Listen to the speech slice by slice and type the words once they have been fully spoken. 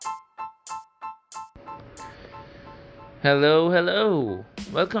Hello, hello.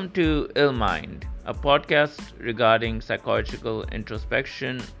 Welcome to Ill Mind, a podcast regarding psychological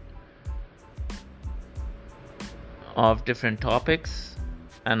introspection of different topics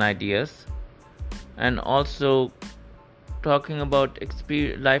and ideas, and also talking about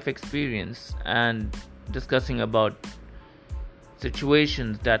life experience and discussing about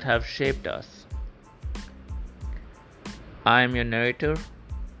situations that have shaped us. I am your narrator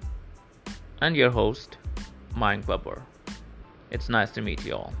and your host, Mayank Babur. It's nice to meet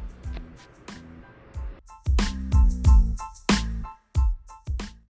you all.